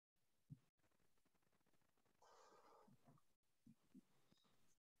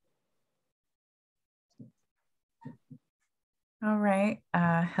All right.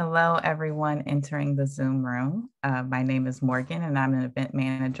 Hello, everyone entering the Zoom room. My name is Morgan, and I'm an event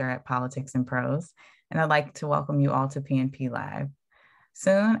manager at Politics and Prose, and I'd like to welcome you all to PNP Live.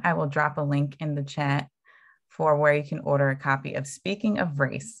 Soon, I will drop a link in the chat for where you can order a copy of Speaking of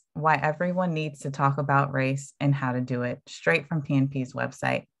Race, Why Everyone Needs to Talk About Race and How to Do It, straight from PNP's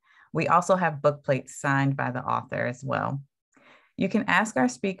website. We also have book plates signed by the author as well. You can ask our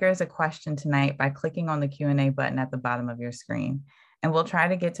speakers a question tonight by clicking on the Q&A button at the bottom of your screen. And we'll try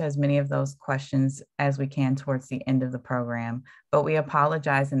to get to as many of those questions as we can towards the end of the program, but we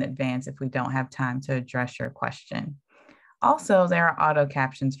apologize in advance if we don't have time to address your question. Also, there are auto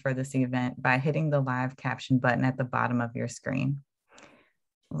captions for this event by hitting the live caption button at the bottom of your screen.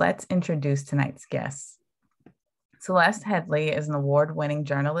 Let's introduce tonight's guests. Celeste Headlee is an award-winning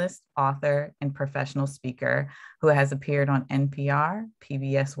journalist, author, and professional speaker who has appeared on NPR,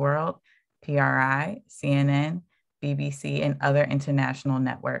 PBS World, PRI, CNN, BBC, and other international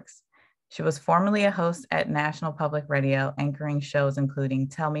networks. She was formerly a host at National Public Radio, anchoring shows including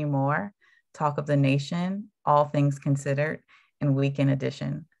Tell Me More, Talk of the Nation, All Things Considered, and Weekend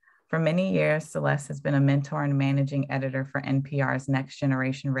Edition. For many years, Celeste has been a mentor and managing editor for NPR's Next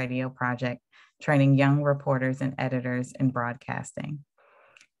Generation Radio project, training young reporters and editors in broadcasting.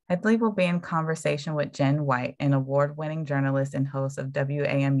 Headlee will be in conversation with Jenn White, an award-winning journalist and host of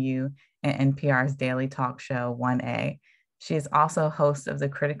WAMU and NPR's daily talk show, 1A. She is also host of the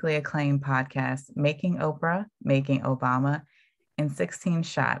critically acclaimed podcast, Making Oprah, Making Obama, and 16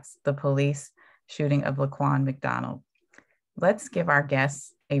 Shots, the police shooting of Laquan McDonald. Let's give our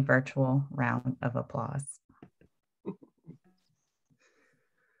guests a virtual round of applause.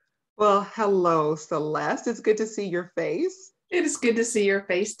 Well, hello, Celeste. It's good to see your face. It is good to see your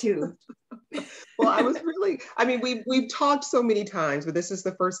face too. Well, we've talked so many times, but this is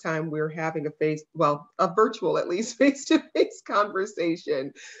the first time we're having a virtual, at least, face-to-face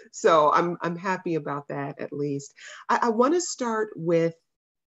conversation. So I'm happy about that, at least. I want to start with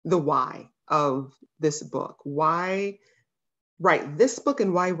the why of this book. Why write this book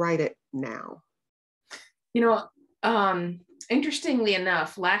and why write it now? Interestingly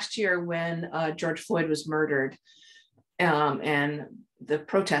enough, last year when George Floyd was murdered and the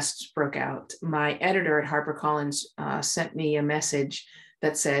protests broke out, my editor at HarperCollins sent me a message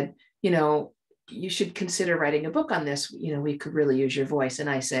that said, you should consider writing a book on this. We could really use your voice. And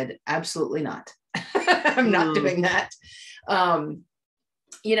I said, absolutely not. I'm not doing that.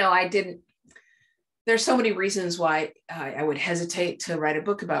 I didn't. There's so many reasons why I would hesitate to write a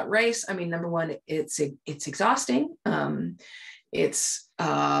book about race. I mean, number one, it's exhausting. It's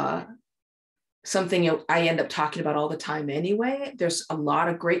something I end up talking about all the time anyway. There's a lot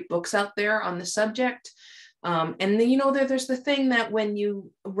of great books out there on the subject. And then, there's the thing that when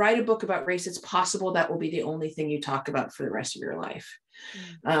you write a book about race, it's possible that will be the only thing you talk about for the rest of your life.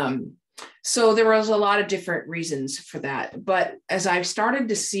 So there was a lot of different reasons for that. But as I've started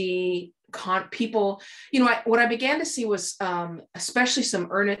to see people, what I began to see was especially some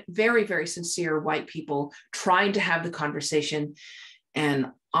earnest, very, very sincere white people trying to have the conversation and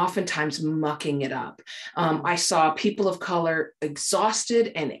oftentimes mucking it up. I saw people of color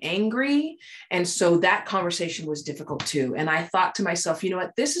exhausted and angry. And so that conversation was difficult too. And I thought to myself,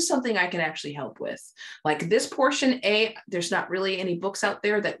 this is something I can actually help with. Like this portion, there's not really any books out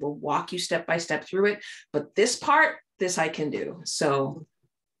there that will walk you step by step through it. But this part, this I can do. So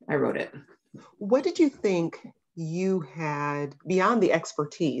I wrote it. What did you think you had beyond the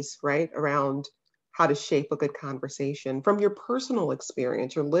expertise, right, around how to shape a good conversation from your personal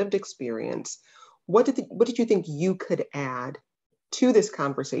experience, your lived experience? What did you think you could add to this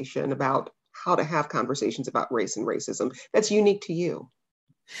conversation about how to have conversations about race and racism that's unique to you?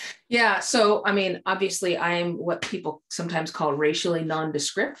 Yeah. So, obviously I'm what people sometimes call racially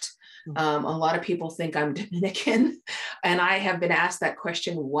nondescript. A lot of people think I'm Dominican, and I have been asked that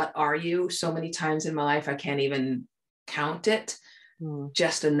question, what are you? So many times in my life, I can't even count it.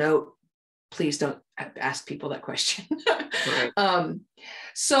 Just a note, please don't ask people that question. Right.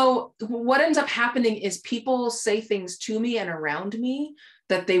 So what ends up happening is people say things to me and around me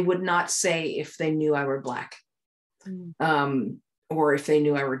that they would not say if they knew I were Black. Or if they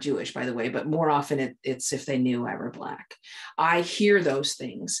knew I were Jewish, by the way, but more often it's if they knew I were Black. I hear those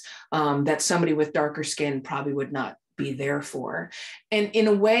things that somebody with darker skin probably would not be there for. And in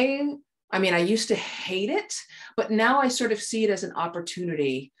a way, I used to hate it, but now I sort of see it as an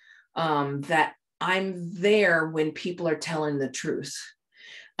opportunity that I'm there when people are telling the truth.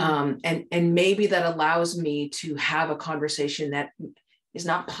 And maybe that allows me to have a conversation that is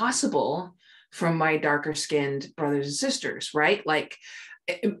not possible from my darker skinned brothers and sisters, right? Like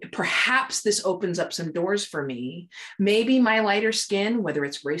perhaps this opens up some doors for me. Maybe my lighter skin, whether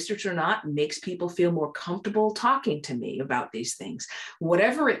it's racist or not, makes people feel more comfortable talking to me about these things.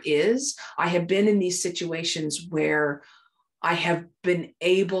 Whatever it is, I have been in these situations where I have been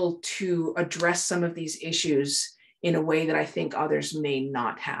able to address some of these issues in a way that I think others may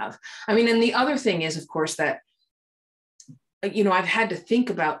not have. I mean, and the other thing is, of course, that, you know, I've had to think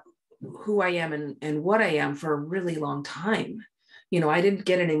about who I am and what I am for a really long time. You know, I didn't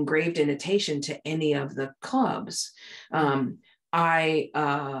get an engraved invitation to any of the clubs. You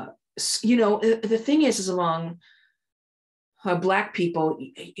know, the thing is among Black people,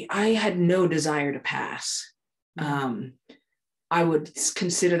 I had no desire to pass. I would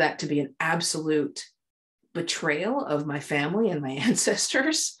consider that to be an absolute betrayal of my family and my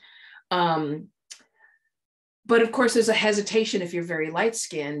ancestors. But of course, there's a hesitation if you're very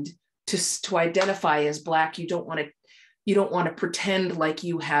light-skinned to identify as Black. You don't want to pretend like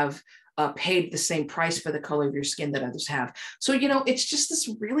you have paid the same price for the color of your skin that others have. So, you know, it's just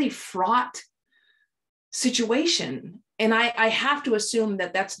this really fraught situation. And I have to assume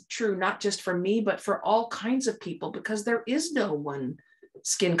that that's true, not just for me, but for all kinds of people, because there is no one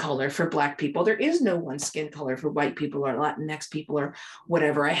skin color for Black people. There is no one skin color for white people or Latinx people or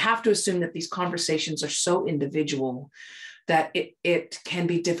whatever. I have to assume that these conversations are so individual that it can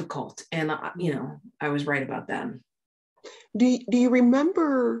be difficult. And, you know, I was right about that. Do you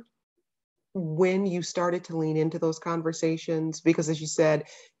remember when you started to lean into those conversations? Because as you said,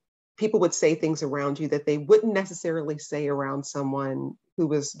 people would say things around you that they wouldn't necessarily say around someone who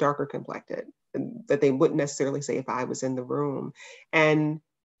was darker complected, and that they wouldn't necessarily say if I was in the room. And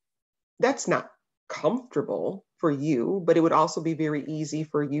that's not comfortable for you, but it would also be very easy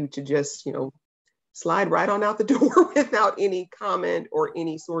for you to just, you know, slide right on out the door without any comment or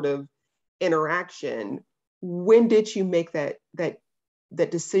any sort of interaction. When did you make that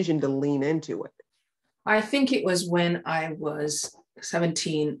decision to lean into it? I think it was when I was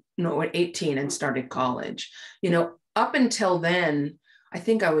 18 and started college. You know, up until then, I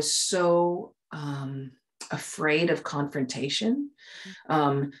think I was so afraid of confrontation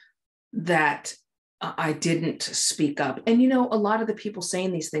that I didn't speak up. And, you know, a lot of the people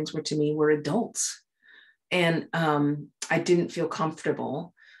saying these things were adults, and I didn't feel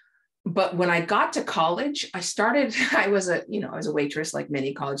comfortable. But when I got to college, I was a waitress, like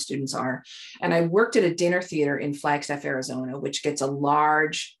many college students are. And I worked at a dinner theater in Flagstaff, Arizona, which gets a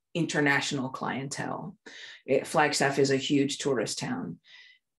large international clientele. Flagstaff is a huge tourist town.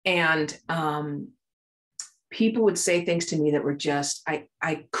 And people would say things to me that were just,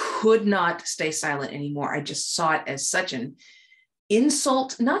 I could not stay silent anymore. I just saw it as such an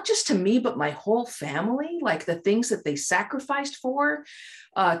insult, not just to me, but my whole family, like the things that they sacrificed for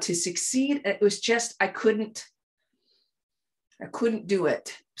to succeed. It was just, I couldn't do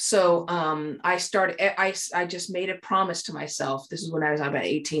it. So I just made a promise to myself. This is when I was about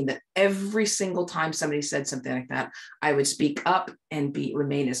 18, that every single time somebody said something like that, I would speak up and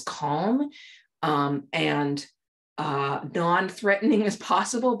remain as calm and non-threatening as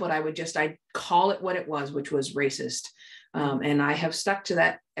possible, but I'd call it what it was, which was racist. And I have stuck to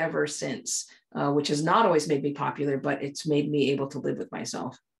that ever since, which has not always made me popular, but it's made me able to live with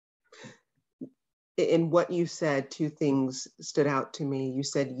myself. In what you said, two things stood out to me. You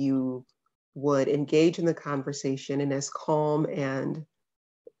said you would engage in the conversation in as calm and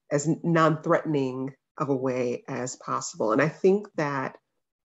as non-threatening of a way as possible. And I think that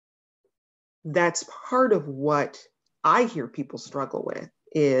that's part of what I hear people struggle with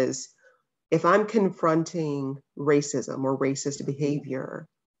is, if I'm confronting racism or racist behavior,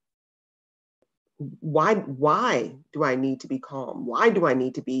 why do I need to be calm? Why do I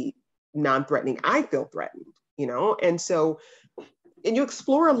need to be non-threatening? I feel threatened, you know? And you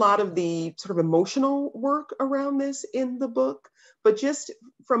explore a lot of the sort of emotional work around this in the book, but just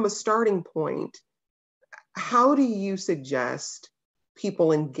from a starting point, how do you suggest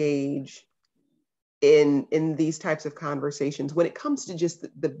people engage in these types of conversations when it comes to just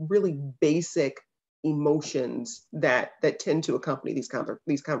the really basic emotions that tend to accompany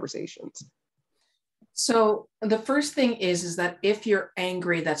these conversations? So the first thing is that if you're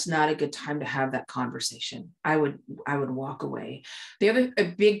angry, that's not a good time to have that conversation. I would walk away.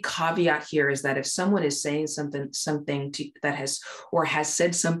 A big caveat here is that if someone is saying something that has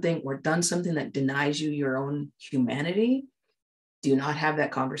said something or done something that denies you your own humanity, do not have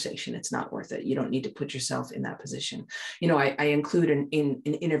that conversation. It's not worth it. You don't need to put yourself in that position. You know, I include an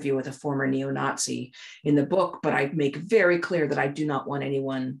interview with a former neo-Nazi in the book, but I make very clear that I do not want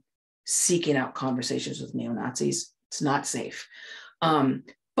anyone seeking out conversations with neo-Nazis. It's not safe.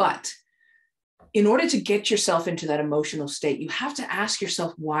 But in order to get yourself into that emotional state, you have to ask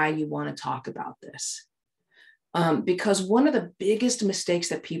yourself why you want to talk about this. Because one of the biggest mistakes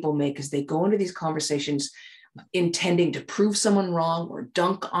that people make is they go into these conversations intending to prove someone wrong or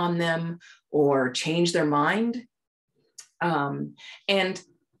dunk on them or change their mind. And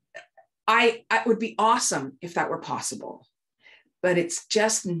it would be awesome if that were possible, but it's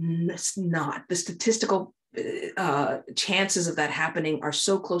just not. The statistical chances of that happening are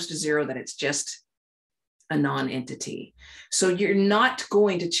so close to zero that it's just a non-entity. So you're not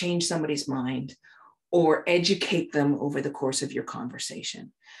going to change somebody's mind or educate them over the course of your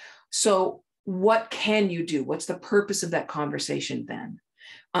conversation. So what can you do? What's the purpose of that conversation then?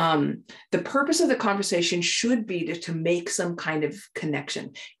 The purpose of the conversation should be to make some kind of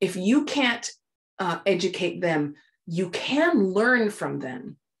connection. If you can't educate them, you can learn from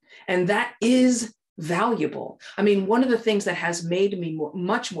them. And that is valuable. I mean, one of the things that has made me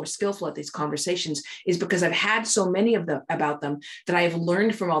much more skillful at these conversations is because I've had so many of them about them that I have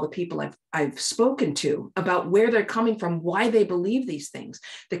learned from all the people I've spoken to about where they're coming from, why they believe these things,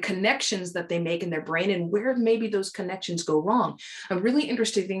 the connections that they make in their brain, and where maybe those connections go wrong. A really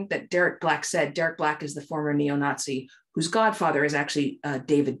interesting thing that Derek Black said. Derek Black is the former neo-Nazi whose godfather is actually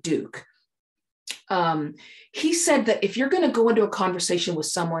David Duke. He said that if you're going to go into a conversation with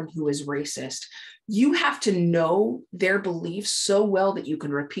someone who is racist, you have to know their beliefs so well that you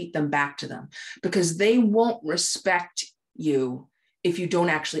can repeat them back to them, because they won't respect you if you don't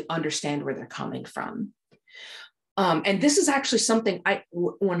actually understand where they're coming from. And this is actually something I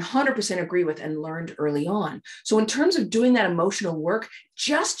 100% agree with and learned early on. So in terms of doing that emotional work,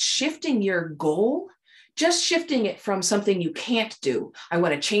 just shifting your goal, just shifting it from something you can't do, I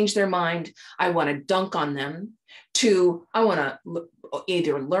want to change their mind, I want to dunk on them, to I want to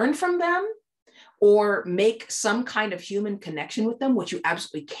either learn from them or make some kind of human connection with them, which you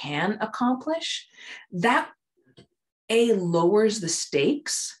absolutely can accomplish. That lowers the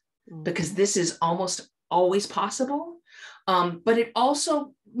stakes, because this is almost always possible. But it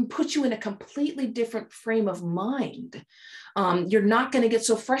also puts you in a completely different frame of mind. You're not going to get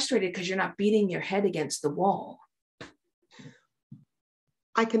so frustrated because you're not beating your head against the wall.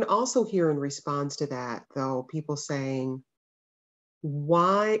 I can also hear in response to that, though, people saying,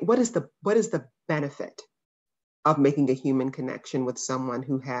 what is the benefit of making a human connection with someone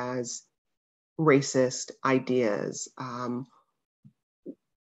who has racist ideas?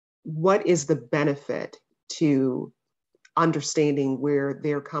 What is the benefit to understanding where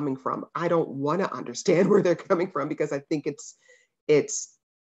they're coming from? I don't want to understand where they're coming from because I think it's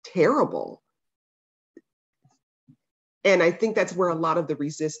terrible. And I think that's where a lot of the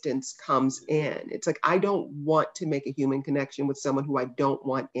resistance comes in. It's like, I don't want to make a human connection with someone who I don't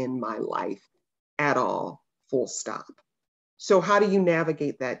want in my life at all, full stop. So how do you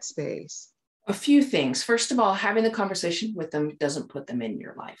navigate that space? A few things. First of all, having the conversation with them doesn't put them in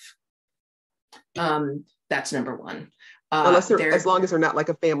your life. That's number one. Unless as long as they're not like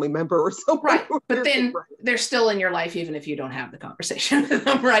a family member or something. Right. But then they're still in your life, even if you don't have the conversation with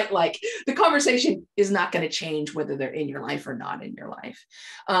them, right? Like the conversation is not going to change whether they're in your life or not in your life.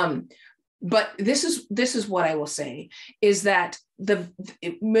 But this is what I will say is that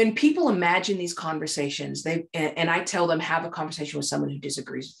when people imagine these conversations, and I tell them, have a conversation with someone who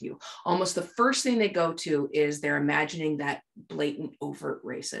disagrees with you, almost the first thing they go to is they're imagining that blatant, overt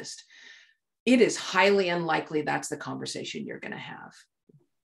racist. It is highly unlikely that's the conversation you're going to have.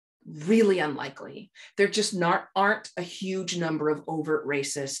 Really unlikely. There just aren't a huge number of overt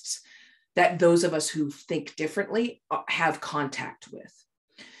racists that those of us who think differently have contact with.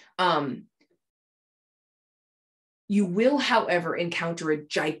 You will, however, encounter a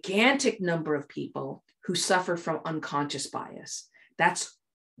gigantic number of people who suffer from unconscious bias. That's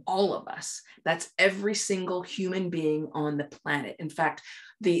all of us. That's every single human being on the planet. In fact,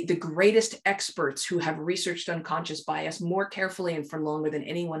 the greatest experts who have researched unconscious bias more carefully and for longer than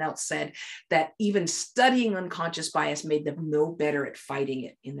anyone else said that even studying unconscious bias made them no better at fighting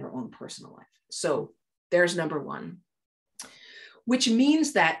it in their own personal life. So there's number one, which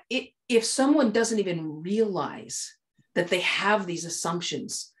means that if someone doesn't even realize that they have these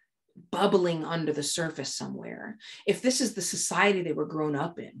assumptions bubbling under the surface somewhere, if this is the society they were grown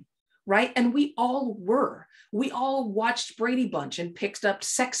up in, right? And we all were. We all watched Brady Bunch and picked up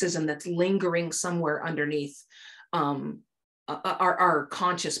sexism that's lingering somewhere underneath our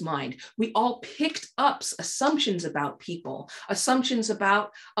conscious mind. We all picked up assumptions about people, assumptions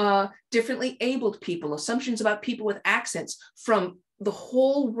about differently abled people, assumptions about people with accents from the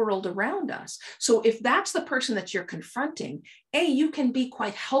whole world around us. So if that's the person that you're confronting, you can be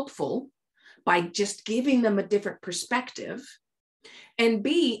quite helpful by just giving them a different perspective, And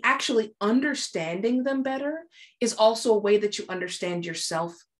B, actually understanding them better is also a way that you understand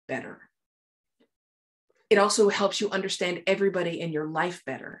yourself better. It also helps you understand everybody in your life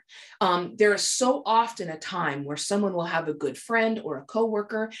better. There is so often a time where someone will have a good friend or a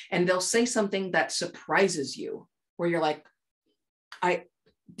coworker, and they'll say something that surprises you, where you're like, I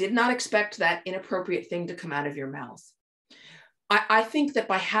did not expect that inappropriate thing to come out of your mouth. I think that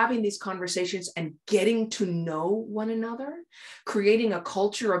by having these conversations and getting to know one another, creating a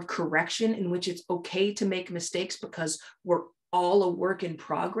culture of correction in which it's okay to make mistakes because we're all a work in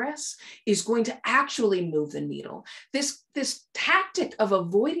progress, is going to actually move the needle. This tactic of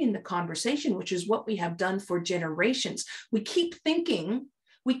avoiding the conversation, which is what we have done for generations, we keep thinking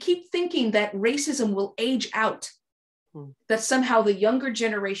that racism will age out. That somehow the younger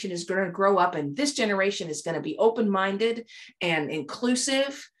generation is going to grow up and this generation is going to be open-minded and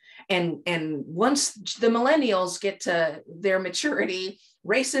inclusive. And once the millennials get to their maturity,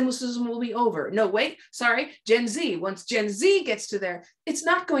 racism will be over. No, wait, sorry, Gen Z. Once Gen Z gets to there, it's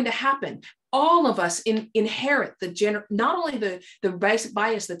not going to happen. All of us inherit not only the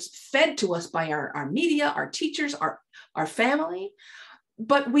bias that's fed to us by our media, our teachers, our family,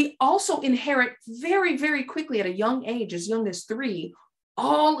 but we also inherit very, very quickly at a young age, as young as 3,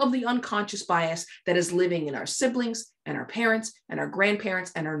 all of the unconscious bias that is living in our siblings and our parents and our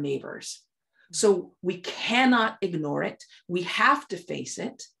grandparents and our neighbors. So we cannot ignore it. We have to face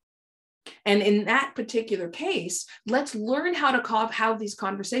it. And in that particular case, let's learn how to have these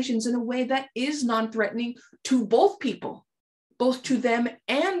conversations in a way that is non-threatening to both people, both to them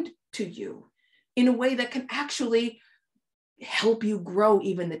and to you, in a way that can actually help you grow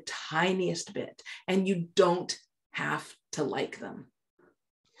even the tiniest bit, and you don't have to like them.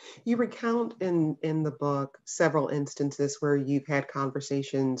 You recount in the book several instances where you've had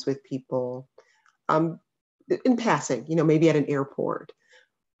conversations with people in passing, maybe at an airport.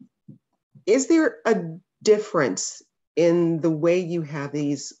 Is there a difference in the way you have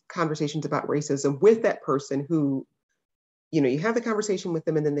these conversations about racism with that person who, you have the conversation with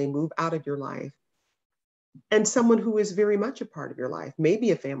them and then they move out of your life, and someone who is very much a part of your life,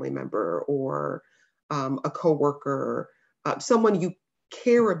 maybe a family member or a coworker, someone you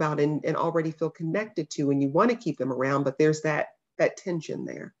care about and already feel connected to and you want to keep them around, but there's that tension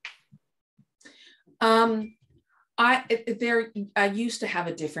there? I used to have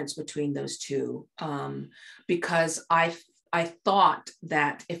a difference between those two because I thought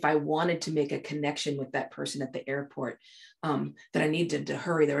that if I wanted to make a connection with that person at the airport, that I needed to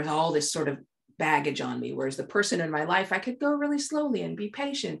hurry. There was all this sort of baggage on me, whereas the person in my life, I could go really slowly and be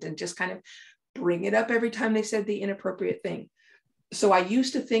patient and just kind of bring it up every time they said the inappropriate thing. So I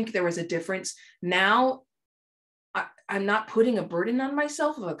used to think there was a difference. Now I'm not putting a burden on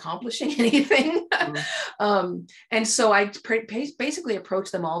myself of accomplishing anything. And so I basically approach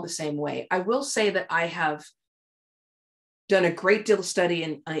them all the same way. I will say that I have done a great deal of study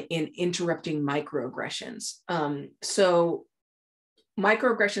in interrupting microaggressions. So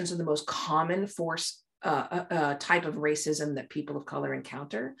microaggressions are the most common type of racism that people of color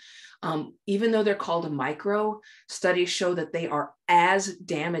encounter. Even though they're called a micro, studies show that they are as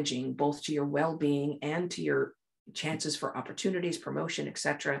damaging both to your well-being and to your chances for opportunities, promotion,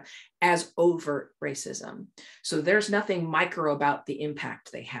 etc., as overt racism. So there's nothing micro about the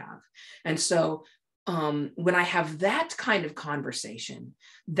impact they have. And so when I have that kind of conversation,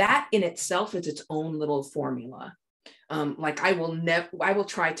 that in itself is its own little formula. Like I will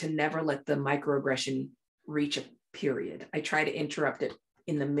try to never let the microaggression reach a period. I try to interrupt it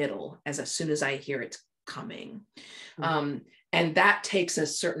in the middle as soon as I hear it's coming. And that takes a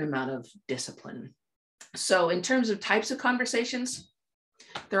certain amount of discipline. So in terms of types of conversations,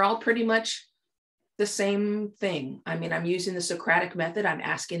 they're all pretty much the same thing. I mean, I'm using the Socratic method. I'm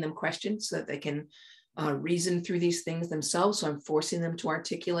asking them questions so that they can reason through these things themselves. So I'm forcing them to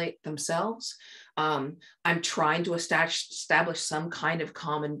articulate themselves. I'm trying to establish some kind of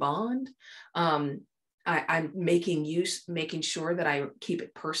common bond. I'm making sure that I keep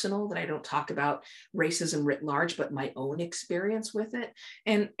it personal, that I don't talk about racism writ large, but my own experience with it.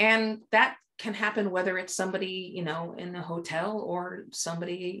 And that can happen whether it's somebody, in a hotel or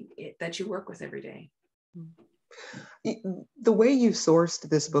somebody that you work with every day. The way you sourced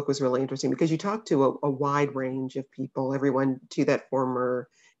this book was really interesting because you talked to a wide range of people, everyone to that former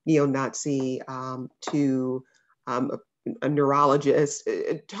neo-Nazi, to a neurologist.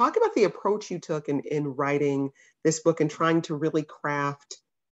 Talk about the approach you took in writing this book and trying to really craft,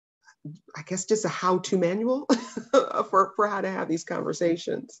 I guess, just a how-to manual for how to have these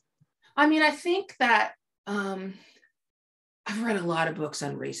conversations. I mean, I think that I've read a lot of books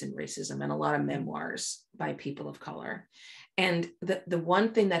on race and racism and a lot of memoirs by people of color. And the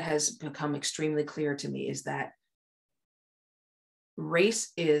one thing that has become extremely clear to me is that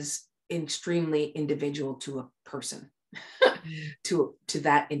race is extremely individual to a person, to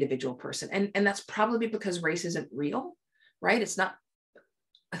that individual person. And that's probably because race isn't real, right? It's not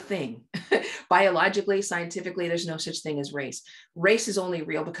a thing. Biologically, scientifically, there's no such thing as race. Race is only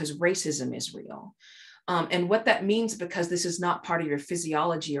real because racism is real. And what that means, because this is not part of your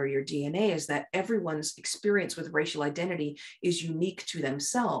physiology or your DNA, is that everyone's experience with racial identity is unique to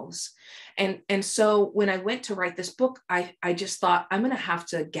themselves. And so when I went to write this book, I just thought, I'm going to have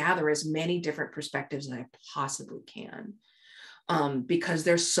to gather as many different perspectives as I possibly can, because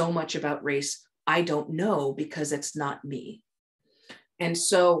there's so much about race I don't know because it's not me. And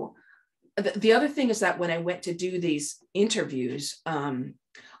so the other thing is that when I went to do these interviews,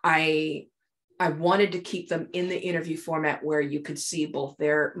 I wanted to keep them in the interview format where you could see both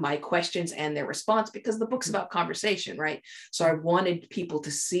my questions and their response, because the book's about conversation, right? So I wanted people to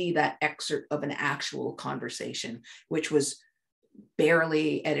see that excerpt of an actual conversation, which was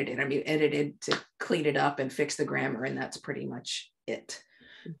barely edited. I mean, edited to clean it up and fix the grammar, and that's pretty much it.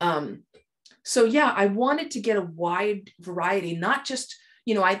 So yeah, I wanted to get a wide variety, not just,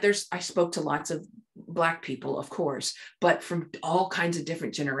 I spoke to lots of Black people, of course, but from all kinds of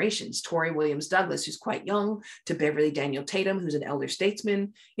different generations. Tori Williams Douglas, who's quite young, to Beverly Daniel Tatum, who's an elder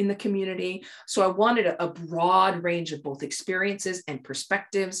statesman in the community. So I wanted a broad range of both experiences and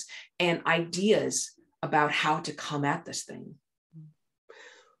perspectives and ideas about how to come at this thing.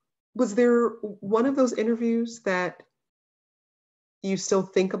 Was there one of those interviews that you still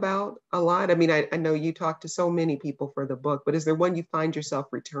think about a lot? I mean, I know you talk to so many people for the book, but is there one you find yourself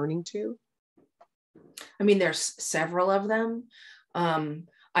returning to? I mean, there's several of them.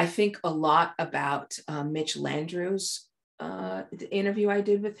 I think a lot about Mitch Landrieu's the interview I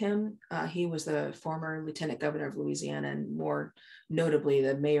did with him. He was the former Lieutenant Governor of Louisiana, and more notably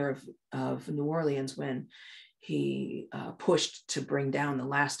the mayor of New Orleans when he pushed to bring down the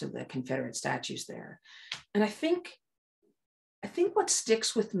last of the Confederate statues there. And I think what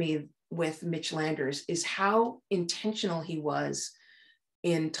sticks with me with Mitch Landrieu is how intentional he was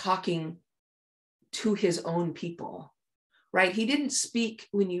in talking to his own people, right? He didn't speak,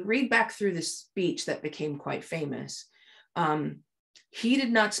 when you read back through the speech that became quite famous, he did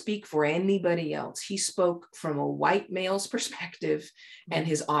not speak for anybody else. He spoke from a white male's perspective, and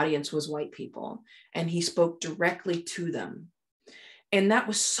his audience was white people, and he spoke directly to them. And that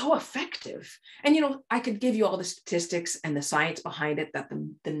was so effective. And, I could give you all the statistics and the science behind it, that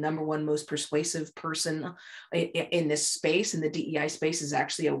the number one most persuasive person in this space, in the DEI space, is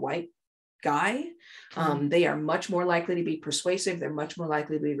actually a white guy. They are much more likely to be persuasive. They're much more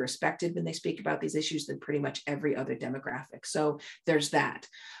likely to be respected when they speak about these issues than pretty much every other demographic. So there's that.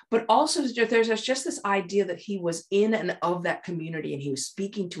 But also there's just this idea that he was in and of that community, and he was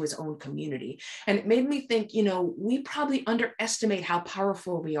speaking to his own community. And it made me think, we probably underestimate how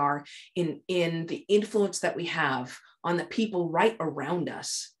powerful we are in the influence that we have on the people right around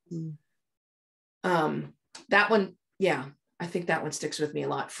us. That one, yeah. I think that one sticks with me a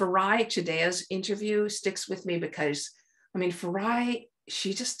lot. Farai Chidea's interview sticks with me because, Farai,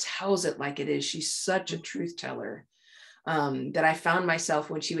 she just tells it like it is. She's such a truth teller that I found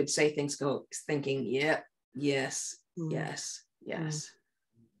myself, when she would say things, thinking, yeah, yes, yes, yes.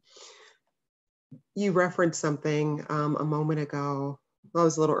 You referenced something a moment ago. Well, it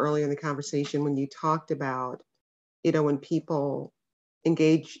was a little earlier in the conversation when you talked about, when people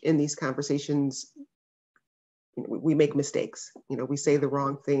engage in these conversations, we make mistakes, we say the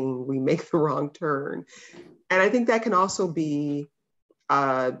wrong thing, we make the wrong turn. And I think that can also be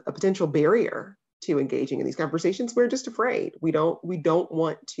a potential barrier to engaging in these conversations. We're just afraid. We don't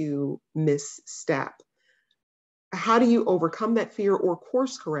want to misstep. How do you overcome that fear or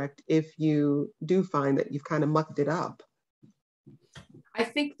course correct if you do find that you've kind of mucked it up? I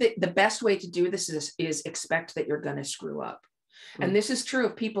think that the best way to do this is expect that you're going to screw up. And this is true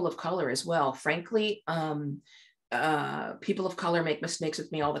of people of color as well. Frankly, people of color make mistakes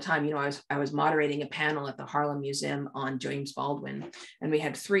with me all the time. I was moderating a panel at the Harlem Museum on James Baldwin, and we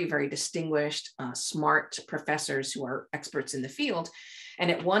had 3 very distinguished, smart professors who are experts in the field. And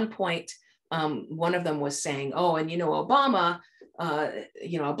at one point, one of them was saying, "Oh, and Obama,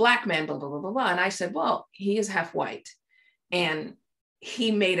 a Black man, blah, blah, blah, blah, blah." And I said, "Well, he is half white." And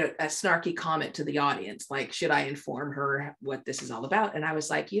he made a snarky comment to the audience, like, "Should I inform her what this is all about?" And I was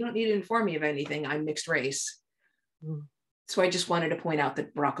like, "You don't need to inform me of anything. I'm mixed race." So I just wanted to point out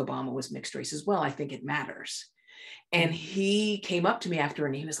that Barack Obama was mixed race as well. I think it matters. And he came up to me after,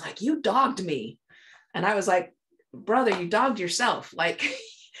 and he was like, "You dogged me." And I was like, "Brother, you dogged yourself. Like,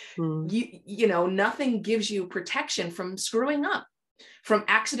 Nothing gives you protection from screwing up, from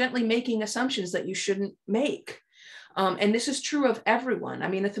accidentally making assumptions that you shouldn't make. And this is true of everyone. I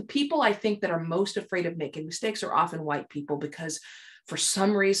mean, the people I think that are most afraid of making mistakes are often white people, because for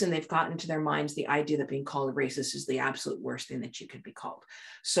some reason they've gotten into their minds the idea that being called racist is the absolute worst thing that you could be called.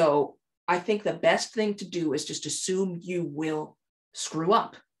 So I think the best thing to do is just assume you will screw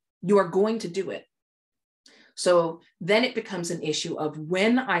up. You are going to do it. So then it becomes an issue of,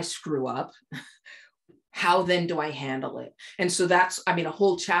 when I screw up, how then do I handle it? And so that's, a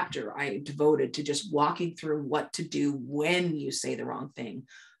whole chapter I devoted to just walking through what to do when you say the wrong thing,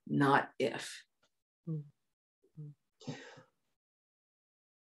 not if.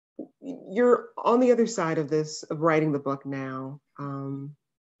 You're on the other side of this, of writing the book now.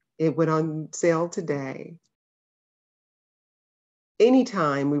 It went on sale today.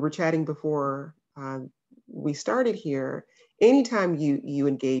 Anytime, we were chatting before we started here, anytime you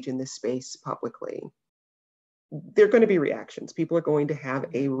engage in this space publicly, there are going to be reactions. People are going to have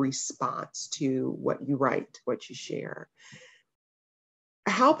a response to what you write, what you share.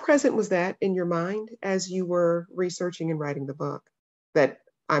 How present was that in your mind as you were researching and writing the book, that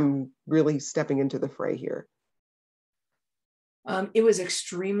I'm really stepping into the fray here? It was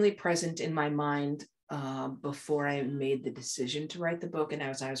extremely present in my mind before I made the decision to write the book, and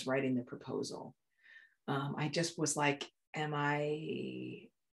as I was writing the proposal. I just was like, am I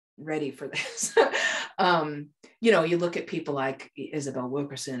ready for this? You look at people like Isabel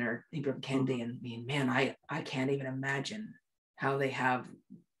Wilkerson or Ibram Kendi, and man, I can't even imagine how they have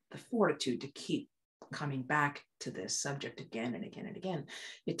the fortitude to keep coming back to this subject again and again and again.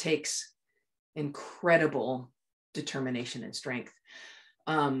 It takes incredible determination and strength.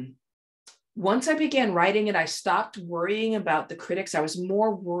 Once I began writing it, I stopped worrying about the critics. I was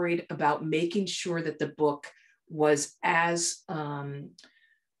more worried about making sure that the book was as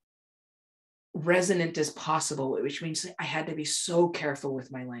resonant as possible, which means I had to be so careful with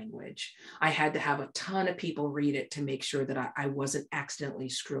my language. I had to have a ton of people read it to make sure that I wasn't accidentally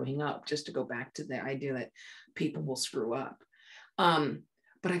screwing up, just to go back to the idea that people will screw up.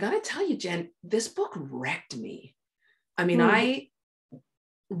 But I got to tell you, Jen, this book wrecked me.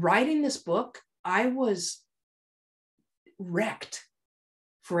 Writing this book, I was wrecked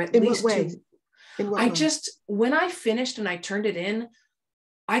for at least when I finished and I turned it in,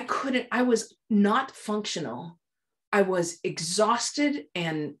 I was not functional. I was exhausted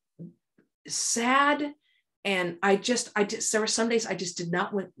and sad. And there were some days I just did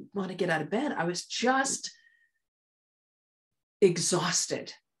not want to get out of bed. I was just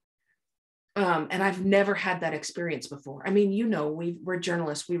exhausted. And I've never had that experience before. We're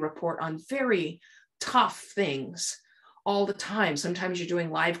journalists. We report on very tough things all the time. Sometimes you're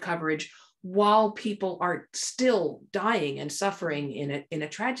doing live coverage while people are still dying and suffering in a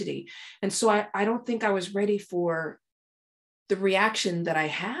tragedy. And so I don't think I was ready for the reaction that I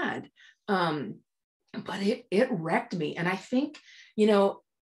had. But it wrecked me. And I think,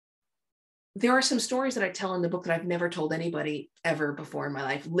 there are some stories that I tell in the book that I've never told anybody ever before in my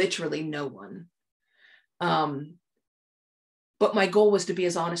life, literally no one. But my goal was to be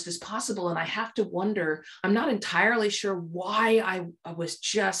as honest as possible. And I have to wonder, I'm not entirely sure why I was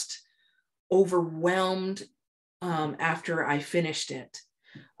just overwhelmed after I finished it,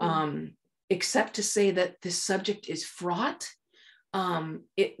 except to say that this subject is fraught.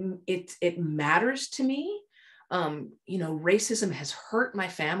 It matters to me. Racism has hurt my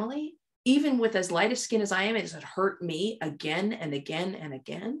family. Even with as light a skin as I am, it has hurt me again and again and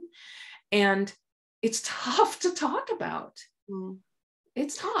again. And it's tough to talk about.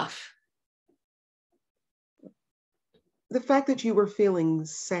 It's tough. The fact that you were feeling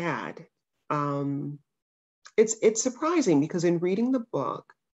sad, it's surprising, because in reading the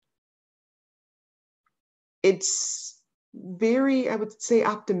book, it's very, I would say,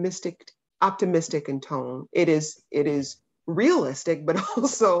 optimistic in tone. It is realistic, but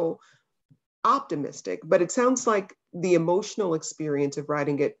also optimistic. But it sounds like the emotional experience of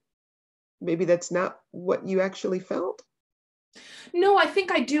writing it, maybe that's not what you actually felt. No, I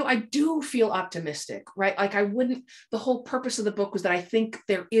think I do feel optimistic, right? Like the whole purpose of the book was that I think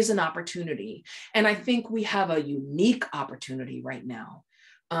there is an opportunity. And I think we have a unique opportunity right now,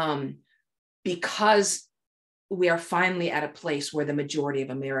 because we are finally at a place where the majority of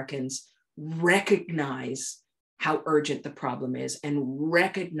Americans recognize how urgent the problem is and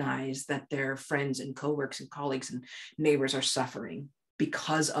recognize that their friends and coworkers and colleagues and neighbors are suffering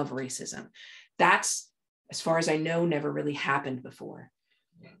because of racism. That's, as far as I know, never really happened before.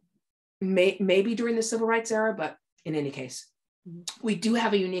 Maybe during the civil rights era, but in any case, we do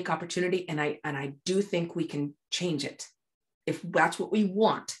have a unique opportunity, and I do think we can change it. If that's what we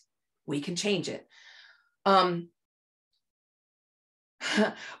want, we can change it. But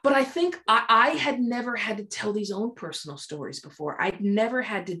I think I had never had to tell these own personal stories before. I'd never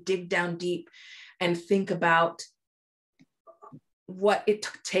had to dig down deep and think about what it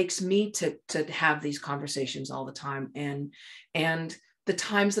takes me to have these conversations all the time. And the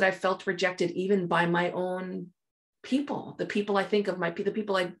times that I felt rejected, even by my own people, the people I think of, the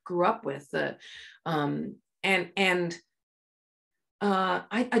people I grew up with, I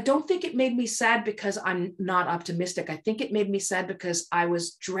don't think it made me sad because I'm not optimistic. I think it made me sad because I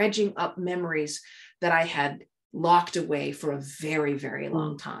was dredging up memories that I had locked away for a very, very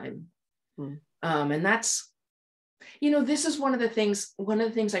long time. And that's, this is one of the things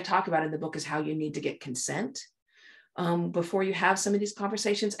I talk about in the book is how you need to get consent before you have some of these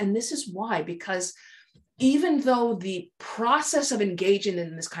conversations. And this is why, because even though the process of engaging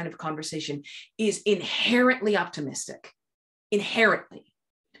in this kind of conversation is inherently optimistic, inherently,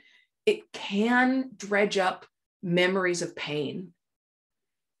 it can dredge up memories of pain.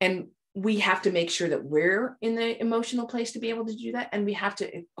 And we have to make sure that we're in the emotional place to be able to do that. And we have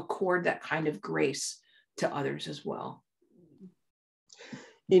to accord that kind of grace to others as well.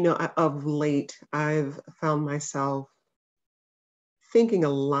 Of late, I've found myself thinking a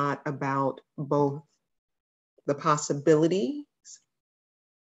lot about both the possibilities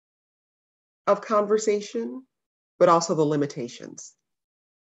of conversation, but also the limitations.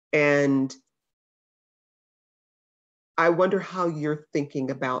 And I wonder how you're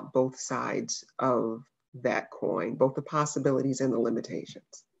thinking about both sides of that coin, both the possibilities and the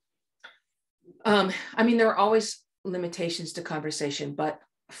limitations. There are always limitations to conversation, but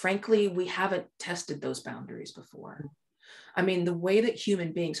frankly, we haven't tested those boundaries before. The way that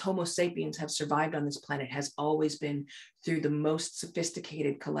human beings, Homo sapiens, have survived on this planet has always been through the most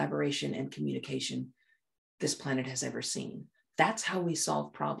sophisticated collaboration and communication this planet has ever seen. That's how we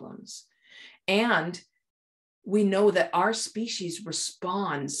solve problems. And we know that our species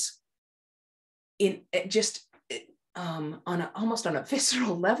responds almost on a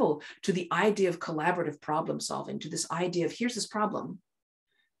visceral level to the idea of collaborative problem solving, to this idea of here's this problem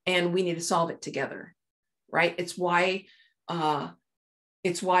and we need to solve it together, right? It's why,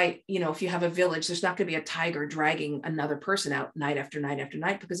 if you have a village, there's not going to be a tiger dragging another person out night after night after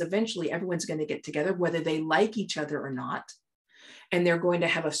night, because eventually everyone's going to get together, whether they like each other or not. And they're going to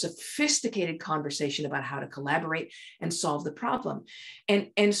have a sophisticated conversation about how to collaborate and solve the problem.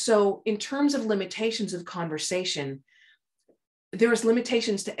 And so in terms of limitations of conversation, there's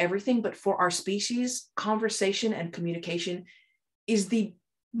limitations to everything, but for our species, conversation and communication is the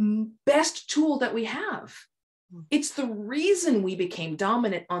best tool that we have. It's the reason we became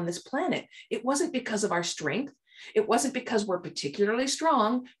dominant on this planet. It wasn't because of our strength. It wasn't because we're particularly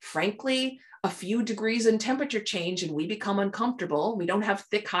strong. Frankly, a few degrees in temperature change and we become uncomfortable. We don't have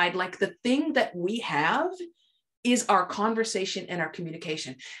thick hide. Like, the thing that we have is our conversation and our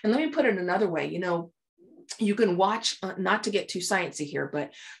communication. And let me put it another way. You can watch, not to get too sciencey here,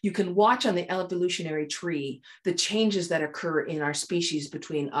 but you can watch on the evolutionary tree the changes that occur in our species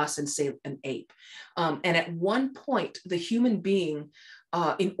between us and, say, an ape. And at one point, the human being,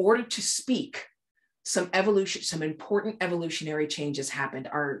 in order to speak, some important evolutionary changes happened.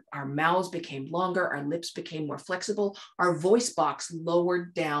 Our mouths became longer, our lips became more flexible, our voice box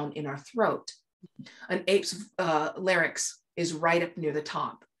lowered down in our throat. An ape's larynx is right up near the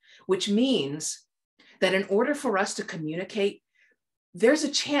top, which means that in order for us to communicate, there's a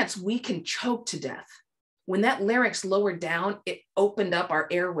chance we can choke to death. When that larynx lowered down, it opened up our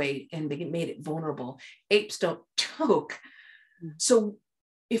airway and made it vulnerable. Apes don't choke. So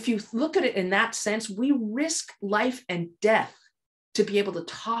if you look at it in that sense, we risk life and death to be able to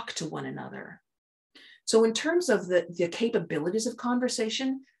talk to one another. So in terms of the capabilities of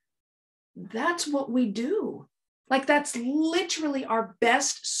conversation, that's what we do. Like, that's literally our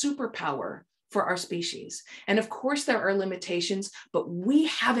best superpower for our species. And of course there are limitations, but we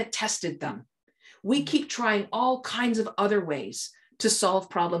haven't tested them. We keep trying all kinds of other ways to solve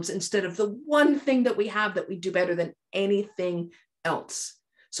problems instead of the one thing that we have that we do better than anything else.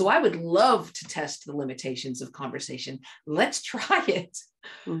 So I would love to test the limitations of conversation. Let's try it.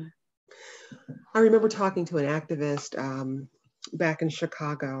 I remember talking to an activist back in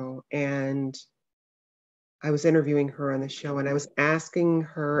Chicago, and I was interviewing her on the show, and I was asking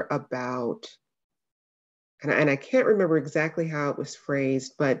her about, and I can't remember exactly how it was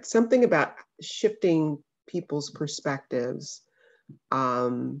phrased, but something about shifting people's perspectives,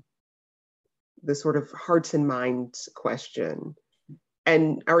 the sort of hearts and minds question.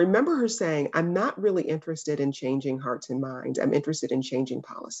 And I remember her saying, I'm not really interested in changing hearts and minds. I'm interested in changing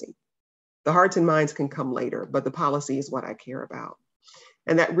policy. The hearts and minds can come later, but the policy is what I care about.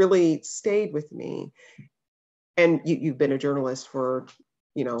 And that really stayed with me. And you've been a journalist for,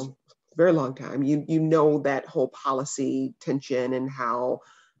 a very long time. You know that whole policy tension and how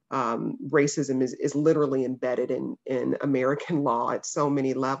racism is literally embedded in American law at so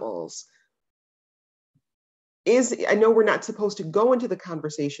many levels. I know we're not supposed to go into the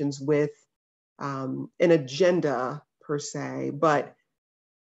conversations with an agenda per se, but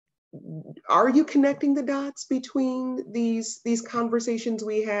are you connecting the dots between these conversations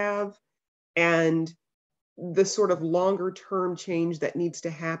we have and the sort of longer term change that needs to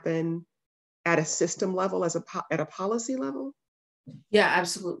happen at a system level, at a policy level? Yeah,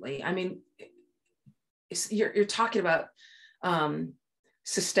 absolutely. I mean, you're talking about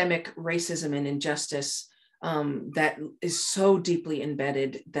systemic racism and injustice that is so deeply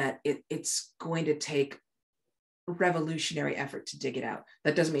embedded that it's going to take revolutionary effort to dig it out.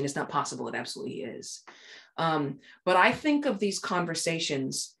 That doesn't mean it's not possible. It absolutely is. But I think of these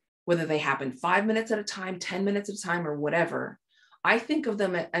conversations, whether they happen 5 minutes at a time, 10 minutes at a time, or whatever, I think of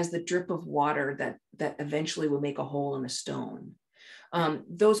them as the drip of water that eventually will make a hole in a stone.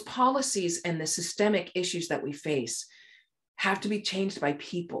 Those policies and the systemic issues that we face have to be changed by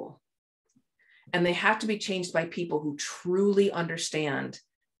people. And they have to be changed by people who truly understand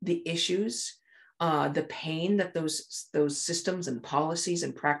the issues, the pain that those systems and policies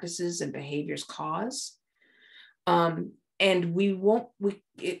and practices and behaviors cause. And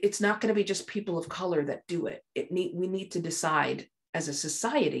it's not going to be just people of color that do it. We need to decide as a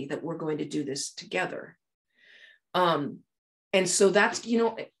society that we're going to do this together. And so that's,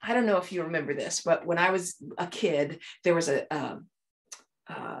 I don't know if you remember this, but when I was a kid, there was a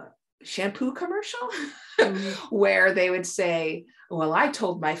shampoo commercial where they would say, well, I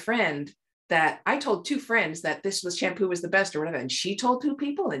told two friends that this shampoo was the best or whatever. And she told two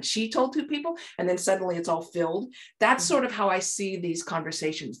people and she told two people. And then suddenly it's all filled. That's sort of how I see these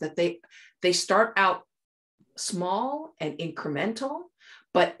conversations, that they start out small and incremental,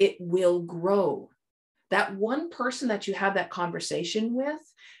 but it will grow. That one person that you have that conversation with,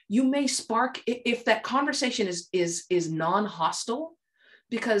 you may spark, if that conversation is non-hostile,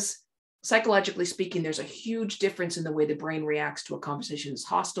 because psychologically speaking, there's a huge difference in the way the brain reacts to a conversation that's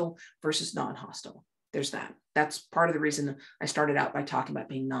hostile versus non-hostile. There's that. That's part of the reason I started out by talking about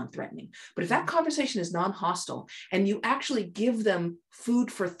being non-threatening. But if that conversation is non-hostile and you actually give them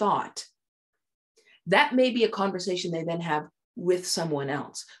food for thought, that may be a conversation they then have with someone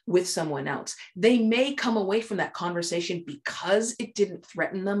else. They may come away from that conversation because it didn't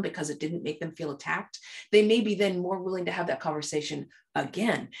threaten them, because it didn't make them feel attacked. They may be then more willing to have that conversation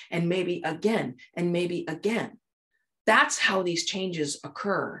again, and maybe again, and maybe again. That's how these changes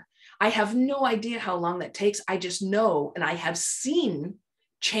occur. I have no idea how long that takes. I just know, and I have seen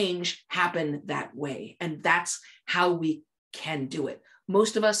change happen that way. And that's how we can do it.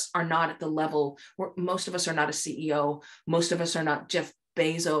 Most of us are not at the level, most of us are not a CEO. Most of us are not Jeff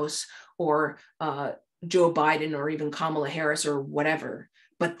Bezos or Joe Biden or even Kamala Harris or whatever.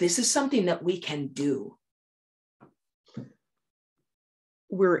 But this is something that we can do.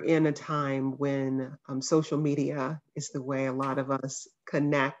 We're in a time when social media is the way a lot of us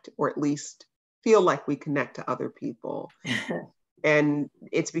connect, or at least feel like we connect to other people. And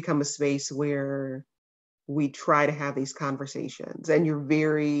it's become a space where we try to have these conversations. And you're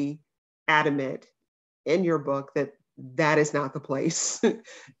very adamant in your book that is not the place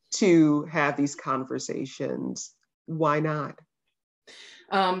to have these conversations. Why not?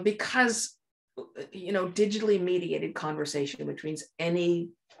 Because digitally mediated conversation, which means any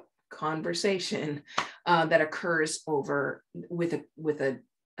conversation that occurs with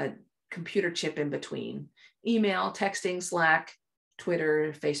a computer chip in between, email, texting, Slack,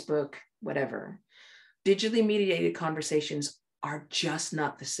 Twitter, Facebook, whatever. Digitally mediated conversations are just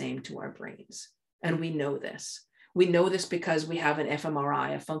not the same to our brains. And we know this. We know this because we have an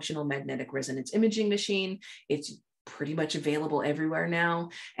fMRI, a functional magnetic resonance imaging machine. It's pretty much available everywhere now.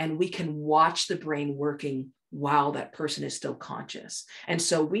 And we can watch the brain working while that person is still conscious. And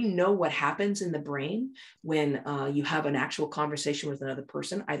so we know what happens in the brain when you have an actual conversation with another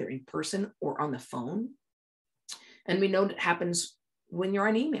person, either in person or on the phone. And we know that happens when you're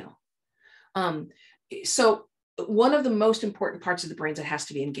on email. So one of the most important parts of the brain that has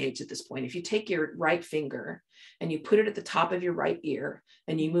to be engaged at this point, if you take your right finger and you put it at the top of your right ear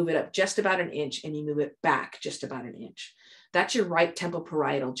and you move it up just about an inch and you move it back just about an inch, that's your right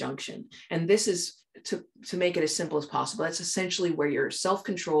tempoparietal junction. And this is, to make it as simple as possible, that's essentially where your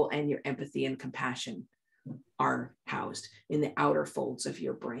self-control and your empathy and compassion are housed, in the outer folds of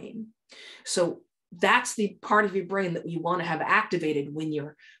your brain. So that's the part of your brain that you want to have activated when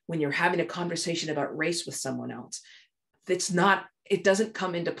you're having a conversation about race with someone else. It doesn't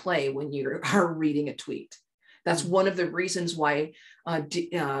come into play when you are reading a tweet. That's one of the reasons why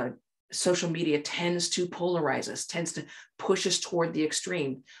social media tends to polarize us, tends to push us toward the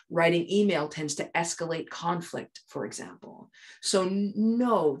extreme. Writing email tends to escalate conflict, for example. So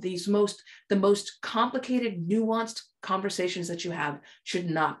no, the most complicated, nuanced conversations that you have should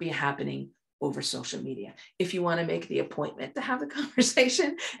not be happening over social media. If you want to make the appointment to have the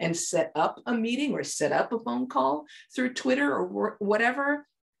conversation and set up a meeting or set up a phone call through Twitter or whatever,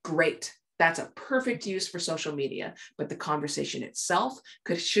 great. That's a perfect use for social media. But the conversation itself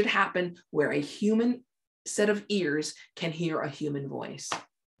should happen where a human set of ears can hear a human voice.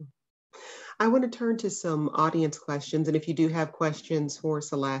 I want to turn to some audience questions. And if you do have questions for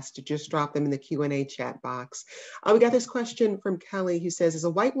Celeste, just drop them in the Q&A chat box. We got this question from Kelly, who says, as a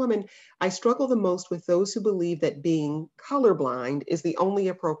white woman, I struggle the most with those who believe that being colorblind is the only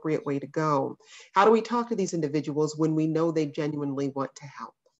appropriate way to go. How do we talk to these individuals when we know they genuinely want to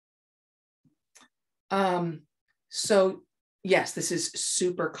help? So yes, this is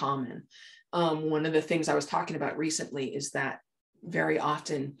super common. One of the things I was talking about recently is that very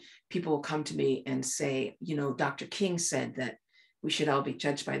often people will come to me and say, Dr. King said that we should all be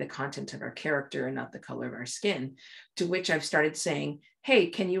judged by the content of our character and not the color of our skin. To which I've started saying, hey,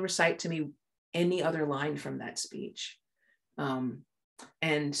 can you recite to me any other line from that speech?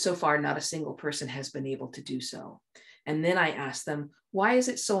 And so far, not a single person has been able to do so. And then I ask them, why is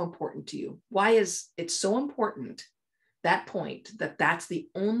it so important to you? Why is it so important, that point, that's the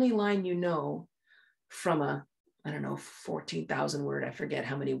only line you know from a, 14,000 word, I forget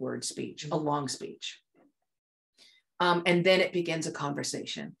how many word speech, a long speech. And then it begins a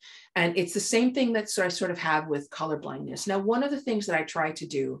conversation. And it's the same thing that I sort of have with colorblindness. Now, one of the things that I try to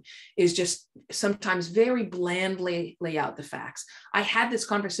do is just sometimes very blandly lay out the facts. I had this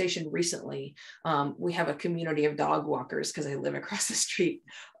conversation recently. We have a community of dog walkers because I live across the street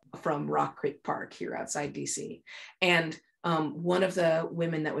from Rock Creek Park here outside DC. And one of the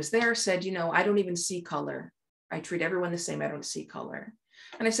women that was there said, I don't even see color. I treat everyone the same. I don't see color.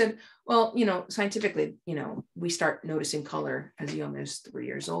 And I said, well, scientifically, we start noticing color as young as 3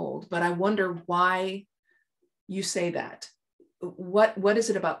 years old, but I wonder why you say that. What is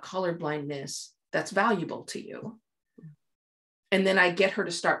it about color blindness that's valuable to you? And then I get her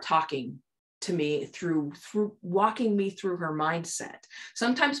to start talking to me through walking me through her mindset.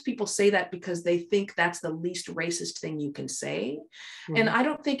 Sometimes people say that because they think that's the least racist thing you can say. Mm-hmm. And I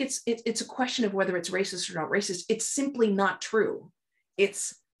don't think it's a question of whether it's racist or not racist. It's simply not true.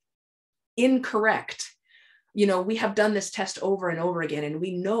 It's incorrect. We have done this test over and over again, and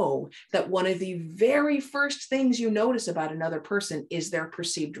we know that one of the very first things you notice about another person is their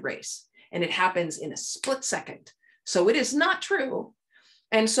perceived race. And it happens in a split second. So it is not true.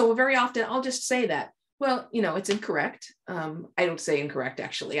 And so very often I'll just say that, well, it's incorrect. I don't say incorrect,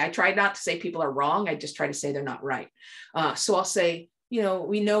 actually. I try not to say people are wrong. I just try to say they're not right. So I'll say,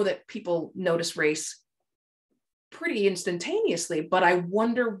 we know that people notice race pretty instantaneously, but I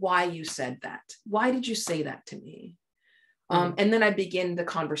wonder why you said that. Why did you say that to me? And then I begin the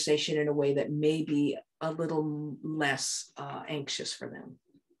conversation in a way that may be a little less anxious for them.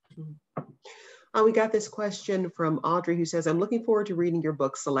 We got this question from Audrey, who says, I'm looking forward to reading your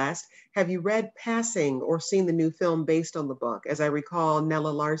book, Celeste. Have you read Passing or seen the new film based on the book? As I recall, Nella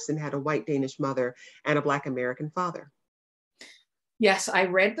Larson had a white Danish mother and a Black American father. Yes, I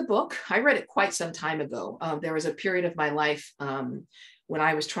read the book. I read it quite some time ago. There was a period of my life when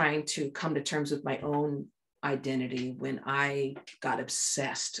I was trying to come to terms with my own identity, when I got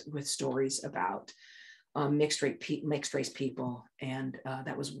obsessed with stories about mixed race people. And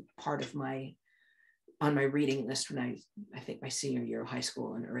that was part of on my reading list when I think my senior year of high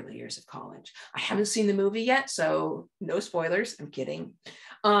school and early years of college. I haven't seen the movie yet, so no spoilers. I'm kidding.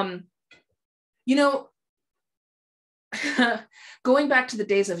 Going back to the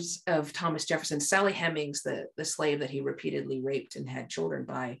days of Thomas Jefferson, Sally Hemings, the slave that he repeatedly raped and had children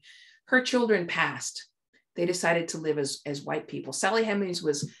by, her children passed. They decided to live as white people. Sally Hemings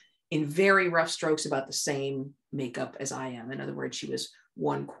was in very rough strokes about the same makeup as I am. In other words, she was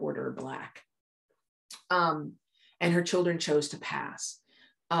 1/4 Black. And her children chose to pass.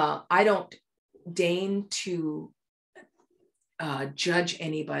 I don't deign to judge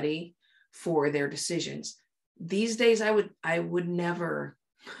anybody for their decisions. These days, I would never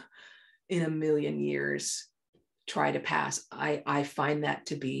in a million years try to pass. I find that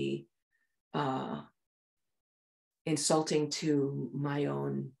to be insulting to my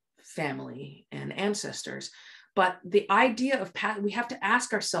own family and ancestors. But the idea of we have to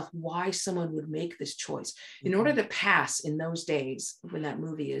ask ourselves why someone would make this choice. In order to pass in those days when that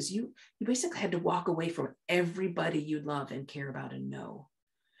movie is, you basically had to walk away from everybody you love and care about and know.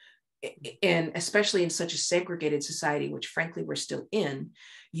 And especially in such a segregated society, which frankly we're still in,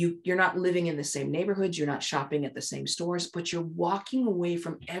 you're not living in the same neighborhoods, you're not shopping at the same stores, but you're walking away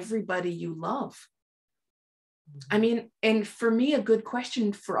from everybody you love. I mean, and for me, a good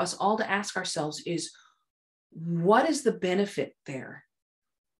question for us all to ask ourselves is, what is the benefit there?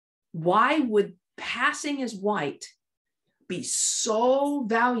 Why would passing as white be so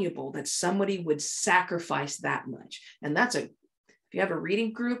valuable that somebody would sacrifice that much? And if you have a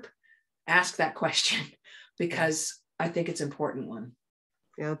reading group, ask that question, because I think it's an important one.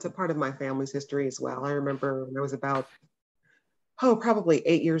 Yeah, it's a part of my family's history as well. I remember when I was about, probably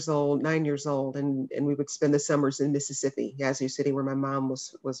 8 years old, 9 years old, and we would spend the summers in Mississippi, Yazoo City, where my mom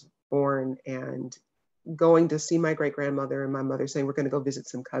was born, and going to see my great-grandmother and my mother saying, we're going to go visit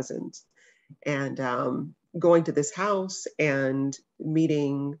some cousins. And going to this house and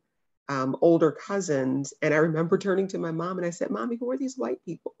meeting older cousins. And I remember turning to my mom and I said, Mommy, who are these white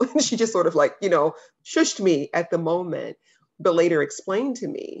people? And she just sort of like, shushed me at the moment, but later explained to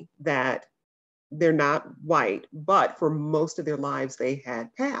me that they're not white, but for most of their lives, they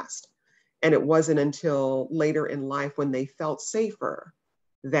had passed. And it wasn't until later in life when they felt safer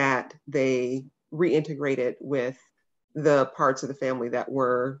that they reintegrated with the parts of the family that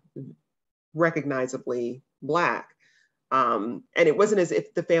were recognizably Black. And it wasn't as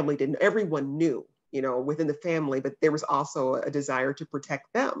if the family didn't, everyone knew, within the family, but there was also a desire to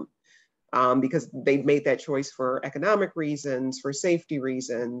protect them because they made that choice for economic reasons, for safety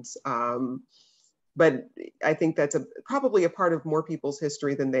reasons. But I think that's probably a part of more people's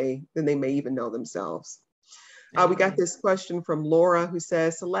history than they may even know themselves. We got this question from Laura, who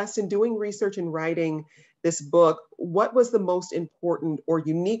says, Celeste, in doing research and writing this book, what was the most important or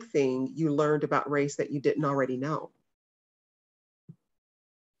unique thing you learned about race that you didn't already know?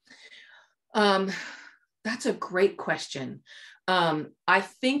 That's a great question. I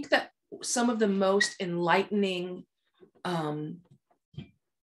think that some of the most enlightening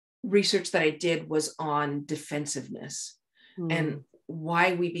research that I did was on defensiveness and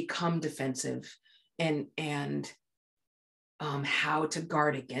why we become defensive and how to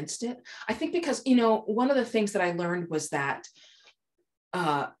guard against it. I think because, one of the things that I learned was that,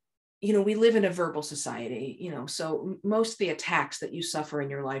 we live in a verbal society, so most of the attacks that you suffer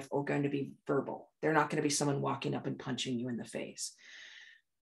in your life are going to be verbal. They're not going to be someone walking up and punching you in the face.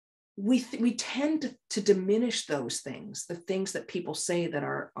 We tend to diminish those things, the things that people say that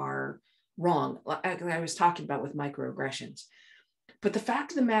are wrong. I was talking about with microaggressions. But the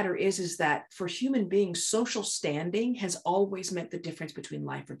fact of the matter is that for human beings, social standing has always meant the difference between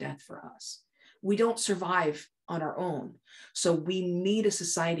life or death for us. We don't survive on our own. So we need a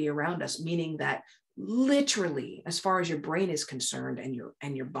society around us, meaning that literally, as far as your brain is concerned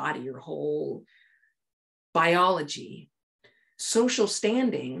and your body, your whole biology, social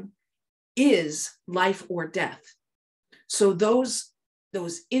standing is life or death. So those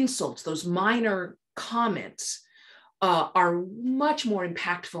insults, those minor comments are much more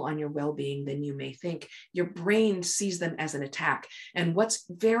impactful on your well-being than you may think. Your brain sees them as an attack. And what's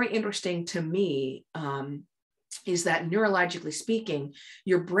very interesting to me is that neurologically speaking,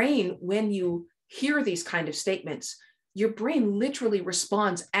 your brain, when you hear these kind of statements, your brain literally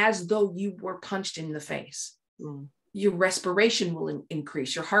responds as though you were punched in the face. Your respiration will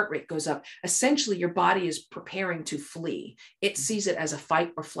increase, your heart rate goes up. Essentially, your body is preparing to flee. It sees it as a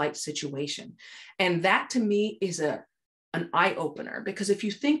fight or flight situation. And that to me is an eye-opener, because if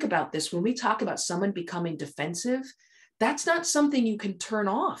you think about this, when we talk about someone becoming defensive, that's not something you can turn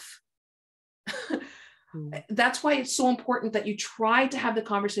off. That's why it's so important that you try to have the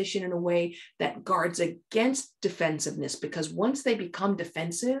conversation in a way that guards against defensiveness, because once they become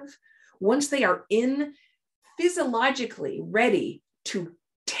defensive, once they are physiologically ready to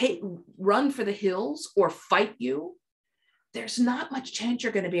run for the hills or fight you, there's not much chance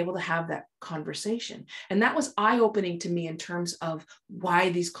you're going to be able to have that conversation. And that was eye-opening to me in terms of why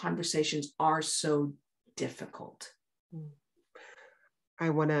these conversations are so difficult. I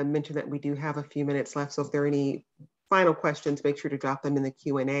want to mention that we do have a few minutes left. So if there are any final questions, make sure to drop them in the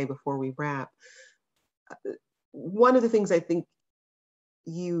Q&A before we wrap. One of the things I think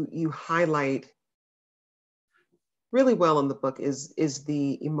you highlight really well in the book is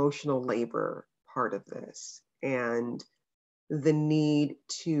the emotional labor part of this, and the need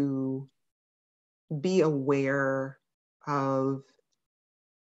to be aware of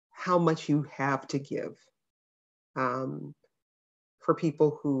how much you have to give. for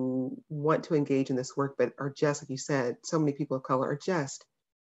people who want to engage in this work, but are just, like you said, so many people of color are just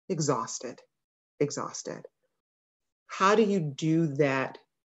exhausted. How do you do that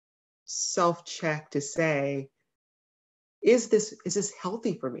self-check to say, is this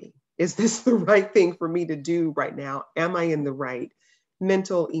healthy for me? Is this the right thing for me to do right now? Am I in the right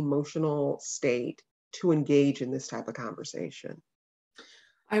mental, emotional state to engage in this type of conversation?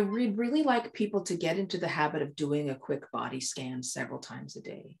 I would really like people to get into the habit of doing a quick body scan several times a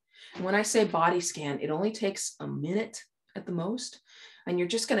day. And when I say body scan, it only takes a minute at the most. And you're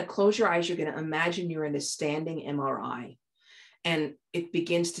just going to close your eyes. You're going to imagine you're in a standing MRI, and it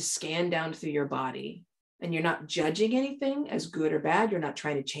begins to scan down through your body. And you're not judging anything as good or bad. You're not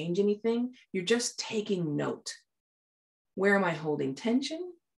trying to change anything. You're just taking note. Where am I holding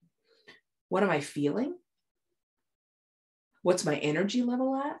tension? What am I feeling? What's my energy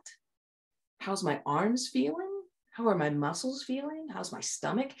level at? How's my arms feeling? How are my muscles feeling? How's my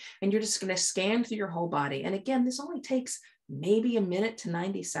stomach? And you're just going to scan through your whole body. And again, this only takes maybe a minute to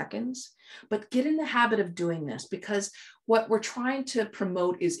 90 seconds, but get in the habit of doing this, because what we're trying to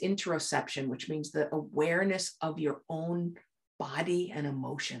promote is interoception, which means the awareness of your own body and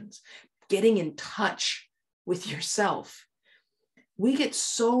emotions, getting in touch with yourself. We get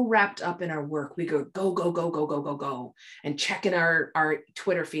so wrapped up in our work. We go, and checking our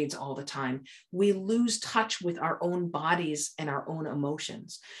Twitter feeds all the time. We lose touch with our own bodies and our own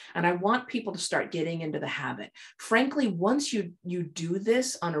emotions. And I want people to start getting into the habit. Frankly, once you do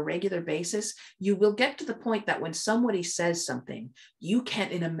this on a regular basis, you will get to the point that when somebody says something, you can,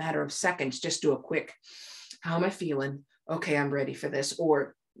 in a matter of seconds, just do a quick, how am I feeling? Okay, I'm ready for this.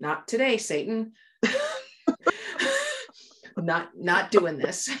 Or not today, Satan. Not doing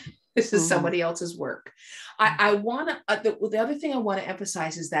this. This is somebody else's work. I want to, the other thing I want to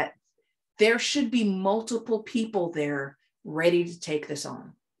emphasize is that there should be multiple people there ready to take this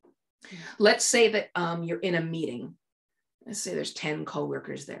on. Let's say that you're in a meeting. Let's say there's 10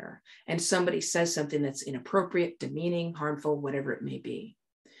 coworkers there, and somebody says something that's inappropriate, demeaning, harmful, whatever it may be.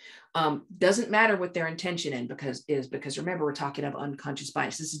 Doesn't matter what their intention because remember, we're talking about unconscious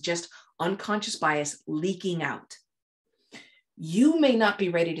bias. This is just unconscious bias leaking out. You may not be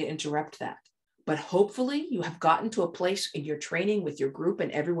ready to interrupt that, but hopefully you have gotten to a place in your training with your group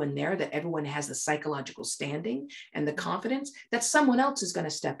and everyone there that everyone has the psychological standing and the confidence that someone else is going to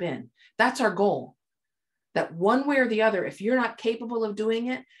step in. That's our goal. That one way or the other, if you're not capable of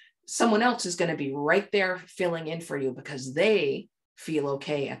doing it, someone else is going to be right there filling in for you because they feel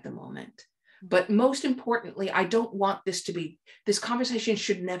okay at the moment. But most importantly, I don't want this conversation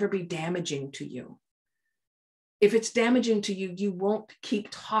should never be damaging to you. If it's damaging to you, you won't keep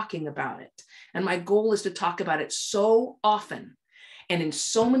talking about it. And my goal is to talk about it so often and in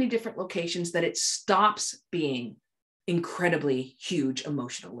so many different locations that it stops being incredibly huge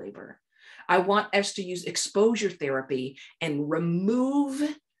emotional labor. I want us to use exposure therapy and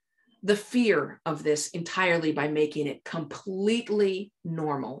remove the fear of this entirely by making it completely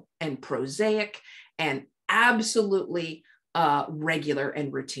normal and prosaic and absolutely regular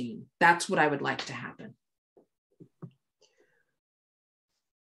and routine. That's what I would like to happen.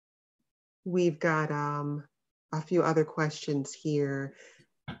 We've got a few other questions here.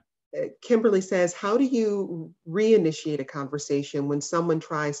 Kimberly says, how do you reinitiate a conversation when someone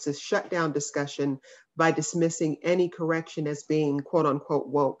tries to shut down discussion by dismissing any correction as being quote unquote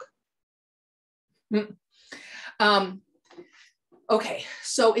woke? Okay,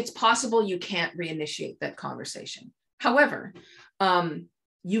 so it's possible you can't reinitiate that conversation. However,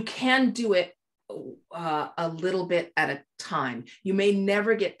 you can do it a little bit at a time. You may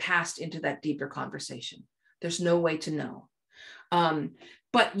never get past into that deeper conversation. There's no way to know.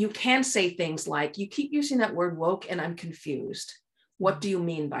 But you can say things like, you keep using that word woke and I'm confused. What do you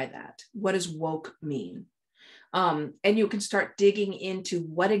mean by that? What does woke mean? And you can start digging into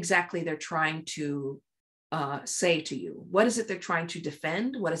what exactly they're trying to say to you. What is it they're trying to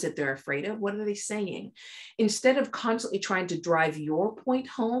defend? What is it they're afraid of? What are they saying? Instead of constantly trying to drive your point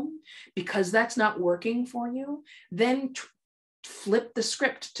home, because that's not working for you, then flip the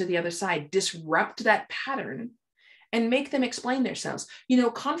script to the other side, disrupt that pattern and make them explain themselves. You know,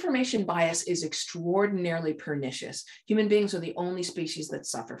 confirmation bias is extraordinarily pernicious. Human beings are the only species that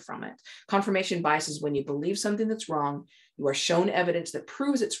suffer from it. Confirmation bias is when you believe something that's wrong, you are shown evidence that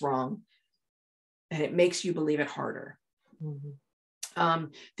proves it's wrong, and it makes you believe it harder.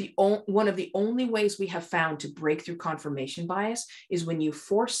 One of the only ways we have found to break through confirmation bias is when you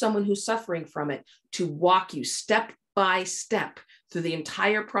force someone who's suffering from it to walk you step by step through the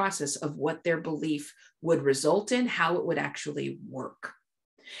entire process of what their belief would result in, how it would actually work.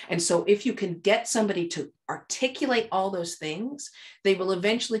 And so if you can get somebody to articulate all those things, they will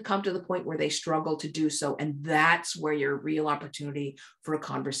eventually come to the point where they struggle to do so. And that's where your real opportunity for a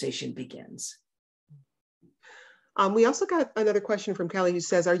conversation begins. We also got another question from Kelly who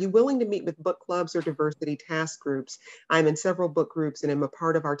says, are you willing to meet with book clubs or diversity task groups? I'm in several book groups and am a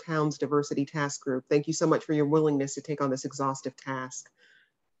part of our town's diversity task group. Thank you so much for your willingness to take on this exhaustive task.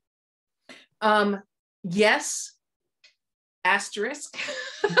 Yes, asterisk.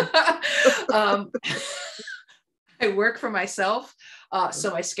 I work for myself,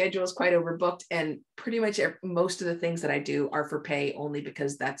 so my schedule is quite overbooked, and pretty much most of the things that I do are for pay only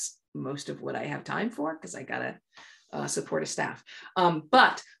because that's most of what I have time for, because I gotta support a staff.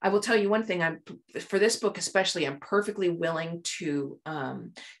 But I will tell you one thing, for this book especially, I'm perfectly willing to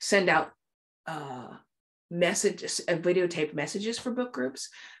send out messages, videotaped messages for book groups.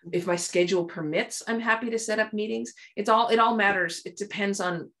 If my schedule permits, I'm happy to set up meetings. It all matters. It depends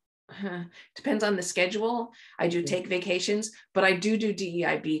on the schedule. I do take vacations, but I do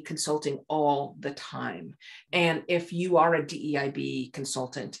DEIB consulting all the time. And if you are a DEIB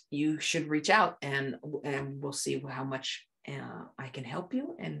consultant, you should reach out and we'll see how much I can help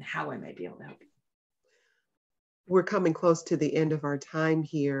you and how I may be able to help you. We're coming close to the end of our time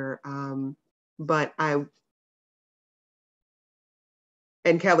here, but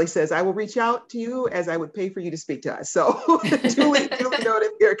and Kelly says, I will reach out to you as I would pay for you to speak to us. So duly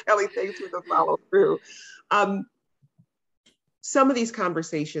noted here, Kelly, thanks for the follow through. Some of these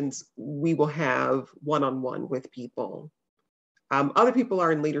conversations we will have one-on-one with people. Other people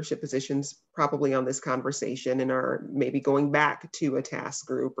are in leadership positions probably on this conversation and are maybe going back to a task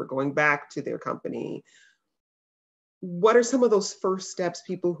group or going back to their company. What are some of those first steps,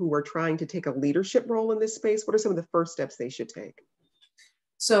 people who are trying to take a leadership role in this space? What are some of the first steps they should take?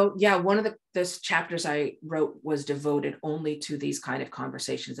 So yeah, one of the chapters I wrote was devoted only to these kind of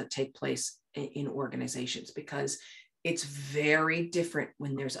conversations that take place in organizations, because it's very different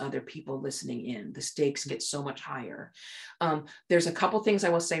when there's other people listening in. The stakes get so much higher. There's a couple things I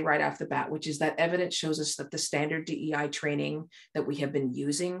will say right off the bat, which is that evidence shows us that the standard DEI training that we have been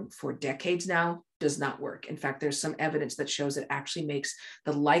using for decades now does not work. In fact, there's some evidence that shows it actually makes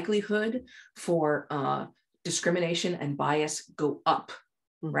the likelihood for discrimination and bias go up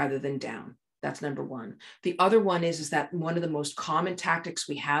rather than down. That's number one. The other one is that one of the most common tactics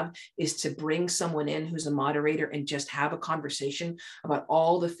we have is to bring someone in who's a moderator and just have a conversation about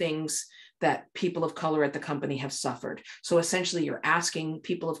all the things that people of color at the company have suffered. So essentially you're asking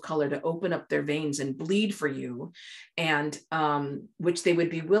people of color to open up their veins and bleed for you, and which they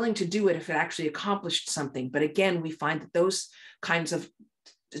would be willing to do it if it actually accomplished something. But again, we find that those kinds of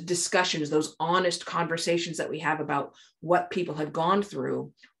discussions, those honest conversations that we have about what people have gone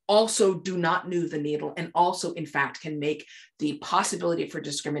through, also do not move the needle, and also in fact can make the possibility for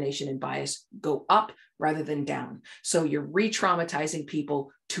discrimination and bias go up rather than down. So you're re-traumatizing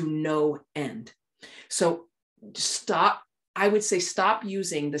people to no end. So I would say stop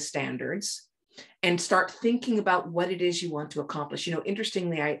using the standards and start thinking about what it is you want to accomplish. You know,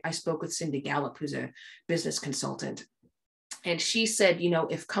 interestingly, I spoke with Cindy Gallup, who's a business consultant. And she said, you know,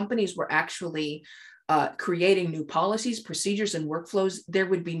 if companies were actually creating new policies, procedures, and workflows, there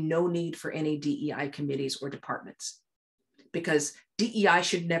would be no need for any DEI committees or departments, because DEI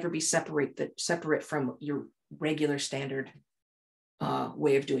should never be separate from your regular standard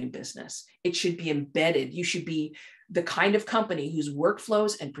way of doing business. It should be embedded. You should be the kind of company whose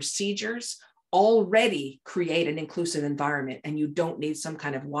workflows and procedures already create an inclusive environment, and you don't need some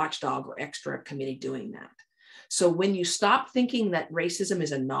kind of watchdog or extra committee doing that. So when you stop thinking that racism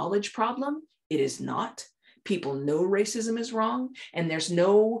is a knowledge problem, it is not. People know racism is wrong, and there's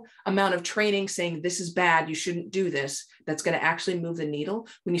no amount of training saying this is bad, you shouldn't do this, that's going to actually move the needle.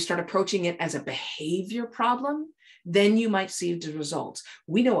 When you start approaching it as a behavior problem, then you might see the results.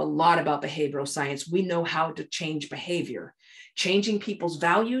 We know a lot about behavioral science. We know how to change behavior. Changing people's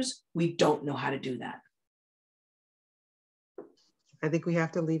values, we don't know how to do that. I think we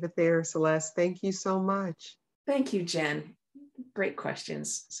have to leave it there, Celeste. Thank you so much. Thank you, Jen. Great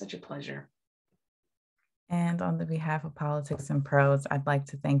questions. Such a pleasure. And on the behalf of Politics and Prose, I'd like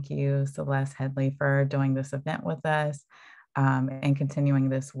to thank you, Celeste Headlee, for doing this event with us and continuing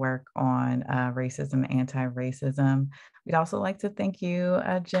this work on racism, anti-racism. We'd also like to thank you,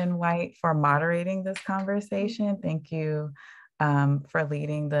 Jenn White, for moderating this conversation. Thank you for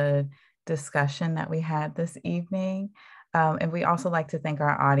leading the discussion that we had this evening. And we also like to thank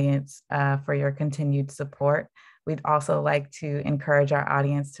our audience for your continued support. We'd also like to encourage our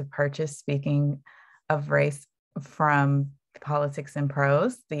audience to purchase Speaking of Race from Politics and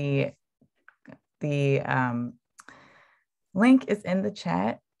Prose, the Link is in the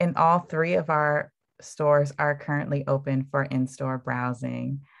chat, and all 3 of our stores are currently open for in-store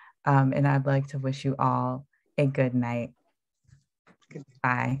browsing. And I'd like to wish you all a good night.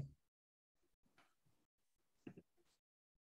 Bye.